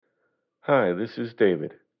Hi, this is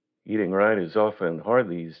David. Eating right is often hard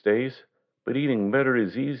these days, but eating better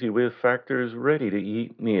is easy with Factor's ready to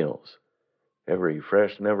eat meals. Every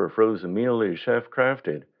fresh, never frozen meal is chef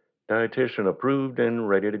crafted, dietitian approved, and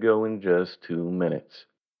ready to go in just 2 minutes.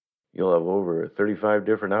 You'll have over 35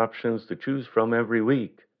 different options to choose from every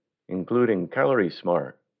week, including Calorie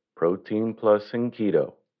Smart, Protein Plus, and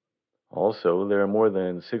Keto. Also, there are more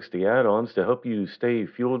than 60 add ons to help you stay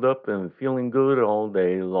fueled up and feeling good all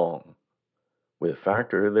day long. With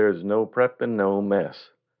Factor, there's no prep and no mess.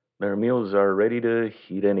 Their meals are ready to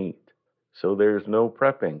heat and eat, so there's no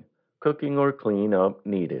prepping, cooking, or clean up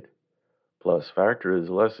needed. Plus, Factor is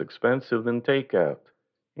less expensive than takeout,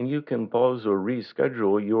 and you can pause or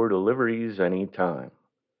reschedule your deliveries anytime.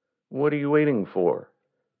 What are you waiting for?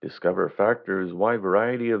 Discover Factor's wide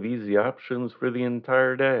variety of easy options for the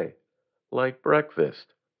entire day, like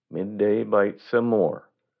breakfast, midday bites, and more.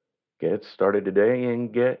 Get started today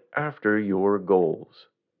and get after your goals.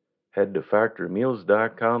 Head to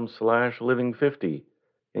factormeals.com/living50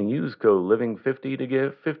 and use code living50 to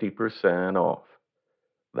get 50% off.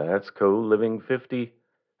 That's code living50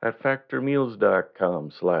 at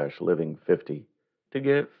factormeals.com/living50 to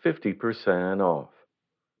get 50% off.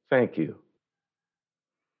 Thank you.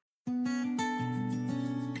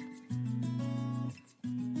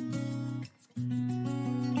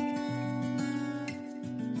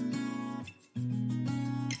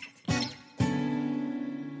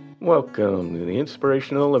 Welcome to the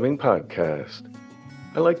Inspirational Living Podcast.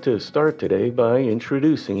 I'd like to start today by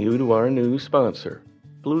introducing you to our new sponsor,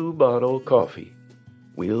 Blue Bottle Coffee.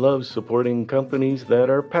 We love supporting companies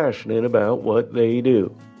that are passionate about what they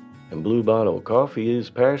do. And Blue Bottle Coffee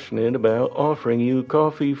is passionate about offering you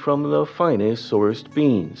coffee from the finest sourced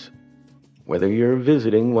beans. Whether you're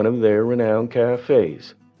visiting one of their renowned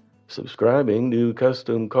cafes, subscribing to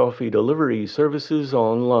custom coffee delivery services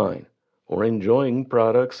online, or enjoying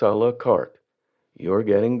products a la carte, you're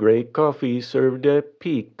getting great coffee served at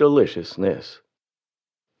peak deliciousness.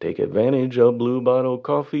 Take advantage of Blue Bottle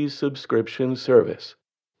Coffee's subscription service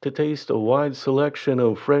to taste a wide selection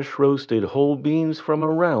of fresh roasted whole beans from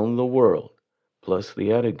around the world, plus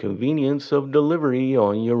the added convenience of delivery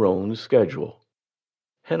on your own schedule.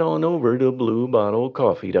 Head on over to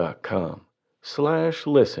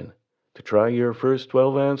bluebottlecoffee.com/listen to try your first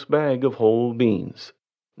 12-ounce bag of whole beans,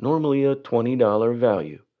 normally a $20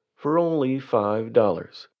 value, for only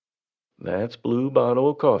 $5. That's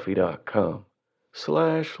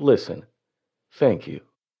bluebottlecoffee.com/listen. Thank you.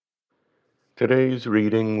 Today's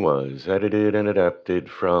reading was edited and adapted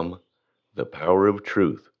from The Power of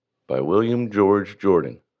Truth by William George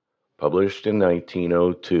Jordan, published in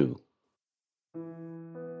 1902.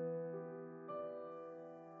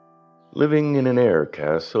 Living in an air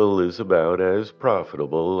castle is about as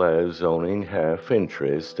profitable as owning half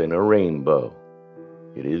interest in a rainbow.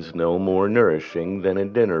 It is no more nourishing than a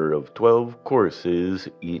dinner of 12 courses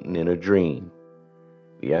eaten in a dream.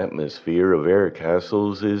 The atmosphere of air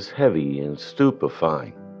castles is heavy and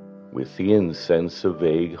stupefying, with the incense of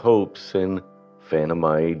vague hopes and phantom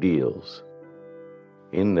ideals.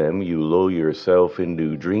 In them you lull yourself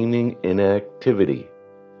into dreaming inactivity,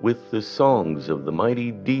 with the songs of the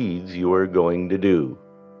mighty deeds you are going to do,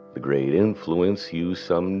 the great influence you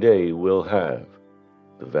someday will have,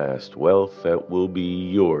 the vast wealth that will be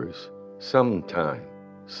yours sometime,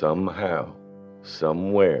 somehow,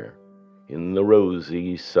 somewhere, in the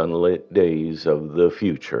rosy, sunlit days of the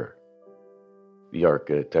future. The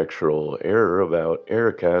architectural error about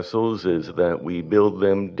air castles is that we build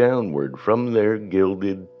them downward from their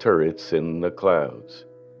gilded turrets in the clouds,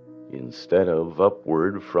 instead of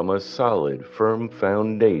upward from a solid, firm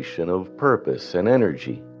foundation of purpose and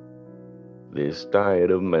energy. This diet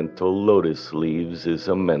of mental lotus leaves is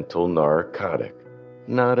a mental narcotic,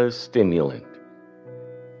 not a stimulant.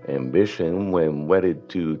 Ambition, when wedded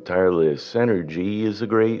to tireless energy, is a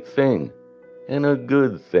great thing, and a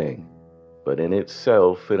good thing, but in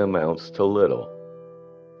itself it amounts to little.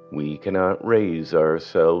 We cannot raise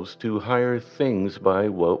ourselves to higher things by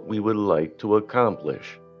what we would like to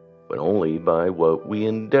accomplish, but only by what we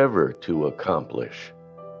endeavor to accomplish.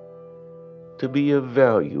 To be of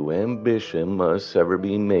value, ambition must ever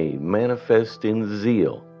be made manifest in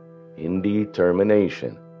zeal, in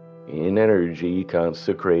determination, in energy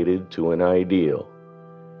consecrated to an ideal.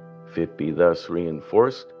 If it be thus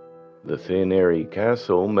reinforced, the thin airy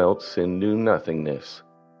castle melts into nothingness,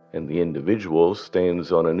 and the individual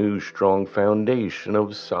stands on a new strong foundation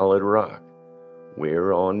of solid rock,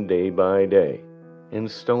 whereon day by day, and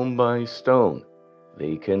stone by stone,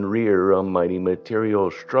 they can rear a mighty material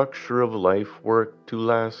structure of life work to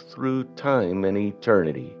last through time and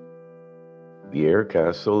eternity. The air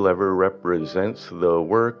castle ever represents the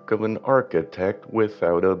work of an architect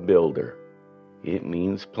without a builder. It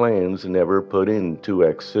means plans never put into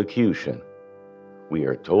execution. We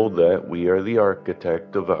are told that we are the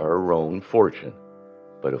architect of our own fortune.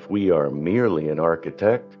 But if we are merely an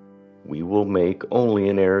architect, we will make only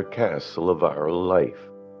an air castle of our life.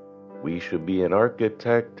 We should be an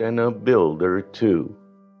architect and a builder too.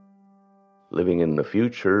 Living in the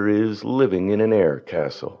future is living in an air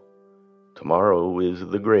castle. Tomorrow is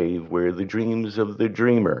the grave where the dreams of the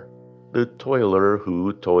dreamer, the toiler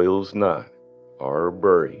who toils not, are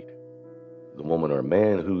buried. The woman or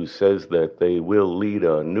man who says that they will lead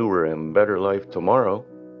a newer and better life tomorrow,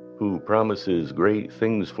 who promises great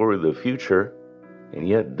things for the future, and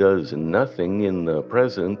yet does nothing in the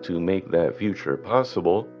present to make that future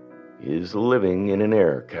possible, is living in an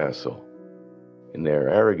air castle. In their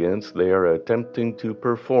arrogance, they are attempting to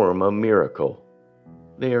perform a miracle.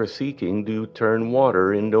 They are seeking to turn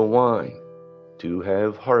water into wine, to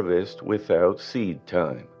have harvest without seed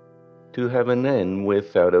time, to have an end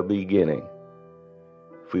without a beginning.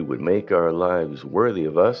 If we would make our lives worthy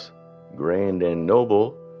of us, grand and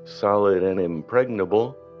noble, solid and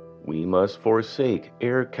impregnable, we must forsake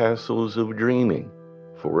air castles of dreaming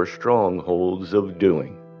for strongholds of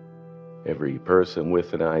doing. Every person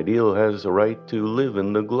with an ideal has a right to live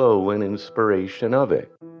in the glow and inspiration of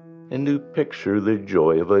it, and to picture the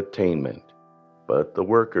joy of attainment. But the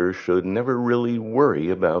worker should never really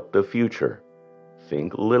worry about the future.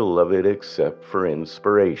 Think little of it except for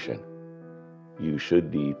inspiration. You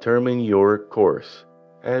should determine your course,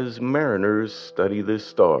 as mariners study the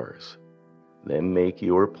stars. Then make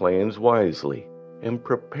your plans wisely and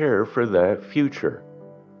prepare for that future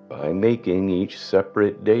by making each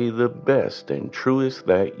separate day the best and truest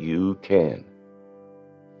that you can.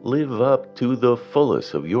 Live up to the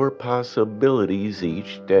fullest of your possibilities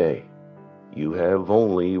each day. You have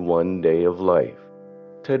only one day of life,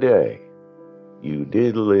 today. You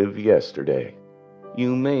did live yesterday.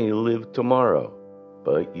 You may live tomorrow,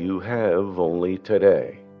 but you have only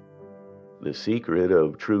today. The secret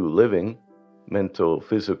of true living, mental,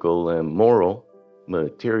 physical, and moral,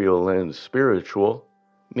 material, and spiritual,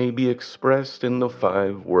 may be expressed in the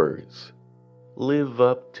 5 words: live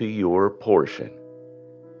up to your portion.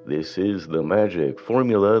 This is the magic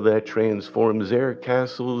formula that transforms air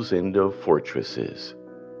castles into fortresses.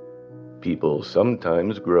 People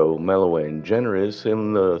sometimes grow mellow and generous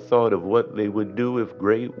in the thought of what they would do if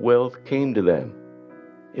great wealth came to them.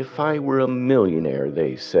 If I were a millionaire,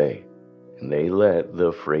 they say, and they let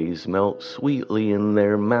the phrase melt sweetly in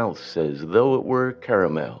their mouths as though it were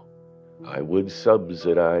caramel. I would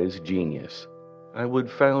subsidize genius. I would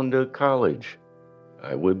found a college.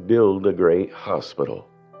 I would build a great hospital.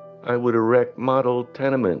 I would erect model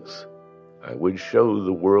tenements. I would show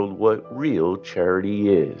the world what real charity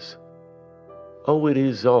is. Oh, it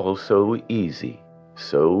is all so easy,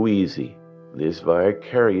 this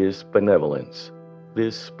vicarious benevolence,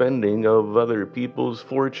 this spending of other people's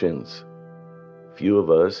fortunes. Few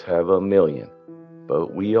of us have 1,000,000,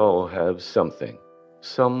 but we all have something,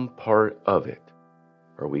 some part of it.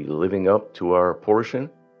 Are we living up to our portion?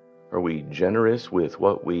 Are we generous with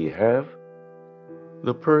what we have?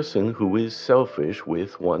 The person who is selfish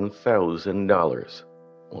with $1,000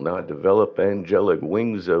 will not develop angelic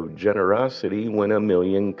wings of generosity when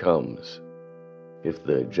 1,000,000 comes. If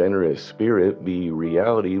the generous spirit be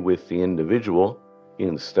reality with the individual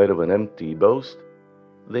instead of an empty boast,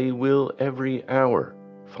 they will every hour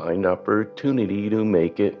find opportunity to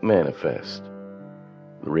make it manifest.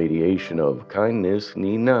 The radiation of kindness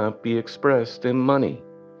need not be expressed in money.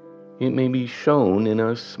 It may be shown in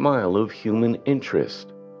a smile of human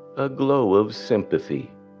interest, a glow of sympathy,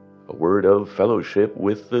 a word of fellowship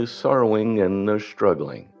with the sorrowing and the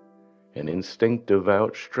struggling, an instinctive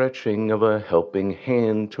outstretching of a helping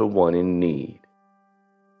hand to one in need.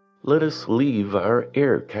 Let us leave our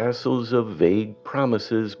air castles of vague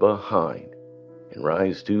promises behind and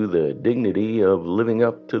rise to the dignity of living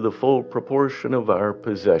up to the full proportion of our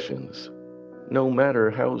possessions, no matter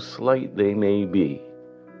how slight they may be.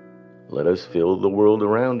 Let us fill the world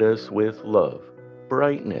around us with love,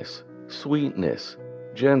 brightness, sweetness,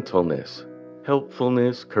 gentleness,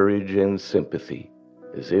 helpfulness, courage, and sympathy,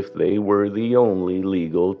 as if they were the only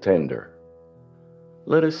legal tender.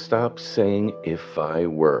 Let us stop saying, "if I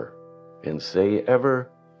were," and say ever,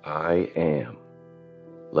 "I am."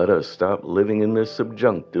 Let us stop living in the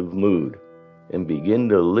subjunctive mood and begin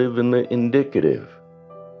to live in the indicative.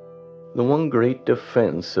 The one great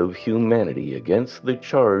defense of humanity against the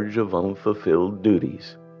charge of unfulfilled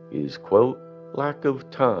duties is, quote, lack of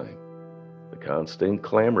time. The constant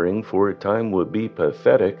clamoring for time would be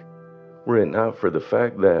pathetic, were it not for the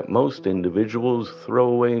fact that most individuals throw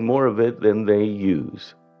away more of it than they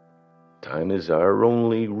use. Time is our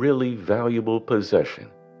only really valuable possession,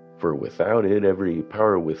 for without it every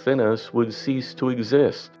power within us would cease to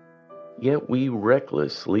exist. Yet we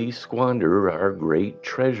recklessly squander our great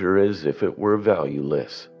treasure as if it were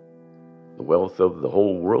valueless. The wealth of the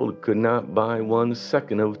whole world could not buy 1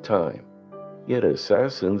 second of time, yet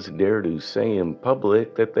assassins dare to say in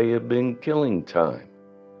public that they have been killing time.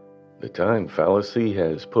 The time fallacy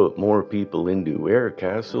has put more people into air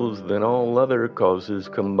castles than all other causes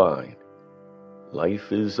combined.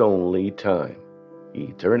 Life is only time.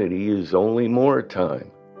 Eternity is only more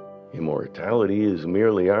time. Immortality is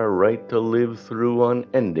merely our right to live through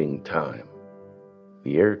unending time.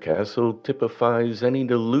 The air castle typifies any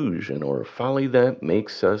delusion or folly that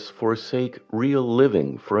makes us forsake real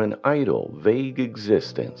living for an idle, vague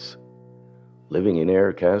existence. Living in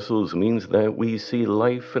air castles means that we see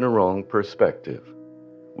life in a wrong perspective.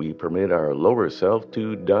 We permit our lower self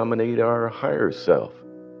to dominate our higher self.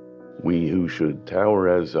 We who should tower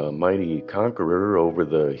as a mighty conqueror over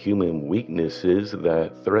the human weaknesses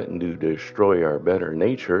that threaten to destroy our better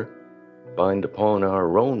nature, bind upon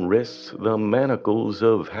our own wrists the manacles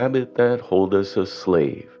of habit that hold us a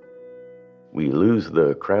slave. We lose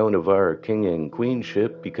the crown of our king and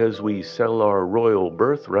queenship because we sell our royal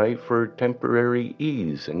birthright for temporary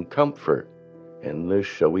ease and comfort and the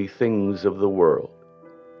showy things of the world,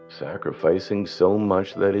 sacrificing so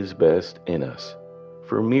much that is best in us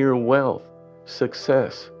for mere wealth,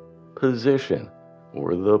 success, position,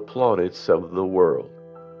 or the plaudits of the world.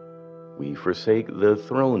 We forsake the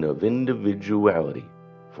throne of individuality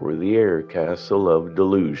for the air castle of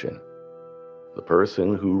delusion. The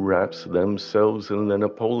person who wraps themselves in the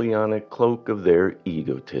Napoleonic cloak of their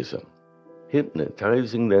egotism,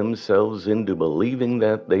 hypnotizing themselves into believing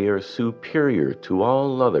that they are superior to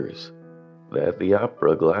all others, that the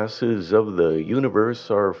opera glasses of the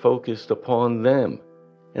universe are focused upon them,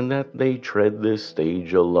 and that they tread this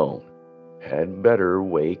stage alone, had better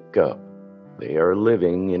wake up. They are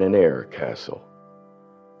living in an air castle.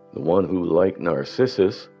 The one who, like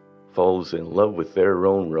Narcissus, falls in love with their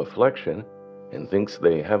own reflection and thinks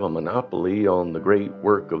they have a monopoly on the great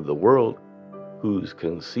work of the world, whose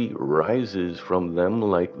conceit rises from them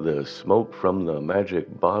like the smoke from the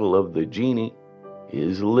magic bottle of the genie,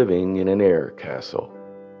 is living in an air castle.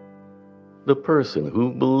 The person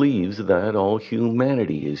who believes that all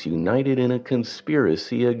humanity is united in a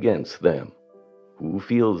conspiracy against them, who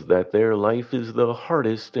feels that their life is the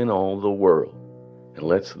hardest in all the world, and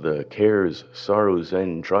lets the cares, sorrows,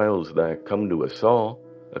 and trials that come to us all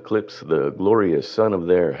eclipse the glorious sun of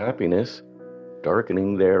their happiness,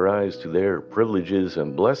 darkening their eyes to their privileges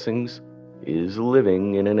and blessings, is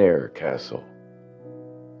living in an air castle.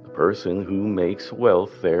 The person who makes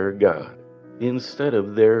wealth their god, instead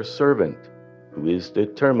of their servant, who is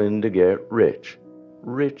determined to get rich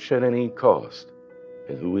at any cost,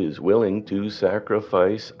 and who is willing to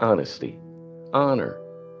sacrifice honesty, honor,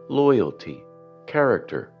 loyalty,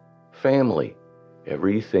 character, family,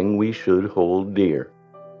 everything we should hold dear,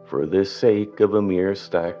 for the sake of a mere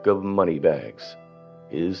stack of money bags,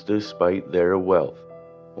 is, despite their wealth,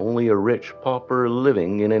 only a rich pauper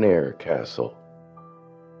living in an air castle.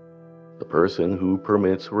 The person who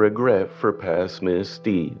permits regret for past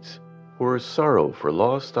misdeeds, or sorrow for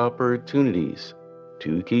lost opportunities,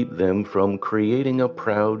 to keep them from creating a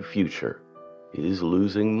proud future, is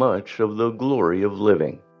losing much of the glory of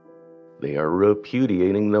living. They are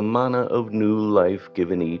repudiating the manna of new life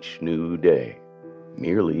given each new day,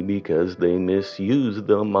 merely because they misused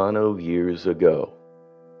the manna of years ago.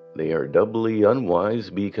 They are doubly unwise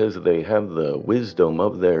because they have the wisdom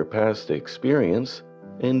of their past experience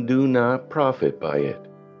and do not profit by it,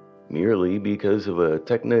 merely because of a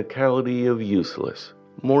technicality of useless,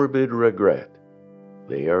 morbid regret.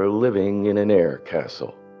 They are living in an air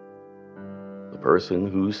castle. The person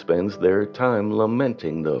who spends their time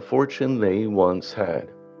lamenting the fortune they once had,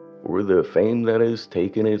 or the fame that has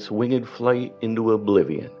taken its winged flight into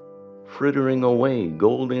oblivion, frittering away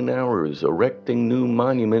golden hours erecting new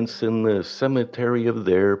monuments in the cemetery of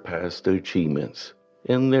their past achievements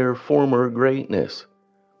and their former greatness,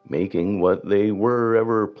 making what they were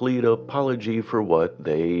ever plead apology for what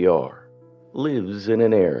they are, lives in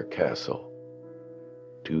an air castle.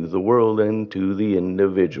 To the world and to the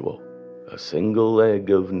individual, a single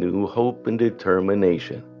egg of new hope and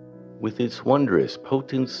determination, with its wondrous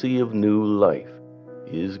potency of new life,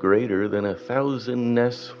 is greater than 1,000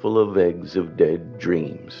 nests full of eggs of dead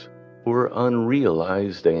dreams or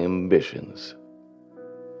unrealized ambitions.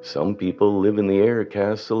 Some people live in the air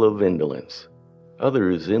castle of indolence,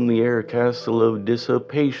 others in the air castle of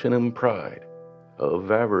dissipation and pride,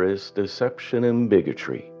 of avarice, deception, and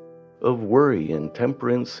bigotry, of worry,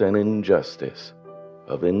 intemperance, and injustice,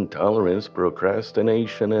 of intolerance,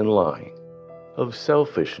 procrastination, and lying, of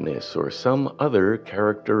selfishness or some other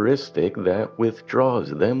characteristic that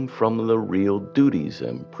withdraws them from the real duties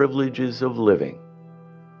and privileges of living.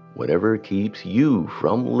 Whatever keeps you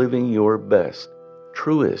from living your best,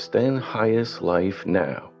 truest, and highest life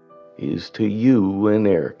now is to you an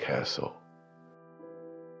air castle.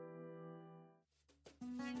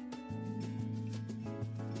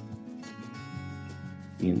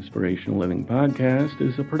 The Inspirational Living Podcast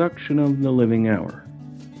is a production of The Living Hour.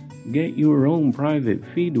 Get your own private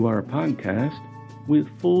feed to our podcast with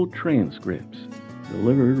full transcripts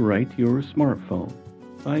delivered right to your smartphone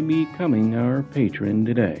by becoming our patron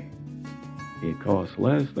today. It costs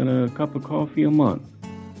less than a cup of coffee a month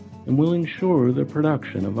and will ensure the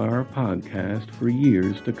production of our podcast for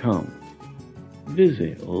years to come.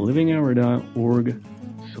 Visit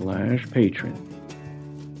livinghour.org/patron.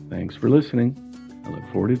 Thanks for listening. I look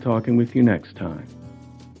forward to talking with you next time.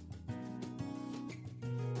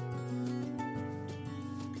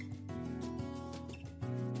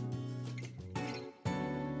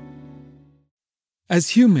 As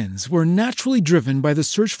humans, we're naturally driven by the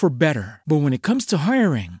search for better. But when it comes to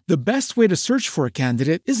hiring, the best way to search for a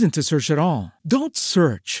candidate isn't to search at all. Don't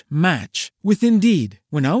search, match with Indeed.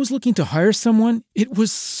 When I was looking to hire someone, it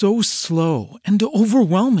was so slow and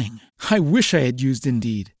overwhelming. I wish I had used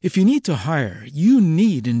Indeed. If you need to hire, you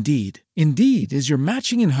need Indeed. Indeed is your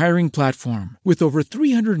matching and hiring platform with over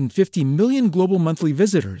 350 million global monthly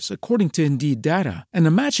visitors, according to Indeed data, and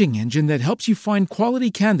a matching engine that helps you find quality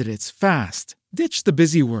candidates fast. Ditch the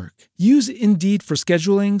busy work. Use Indeed for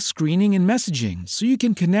scheduling, screening, and messaging so you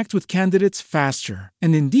can connect with candidates faster.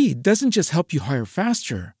 And Indeed doesn't just help you hire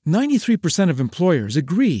faster. 93% of employers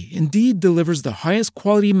agree Indeed delivers the highest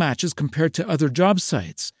quality matches compared to other job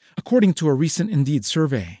sites, according to a recent Indeed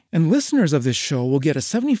survey. And listeners of this show will get a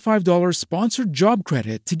 $75 sponsored job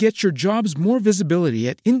credit to get your jobs more visibility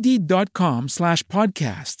at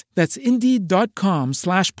Indeed.com/podcast. That's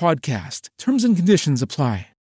Indeed.com/podcast. Terms and conditions apply.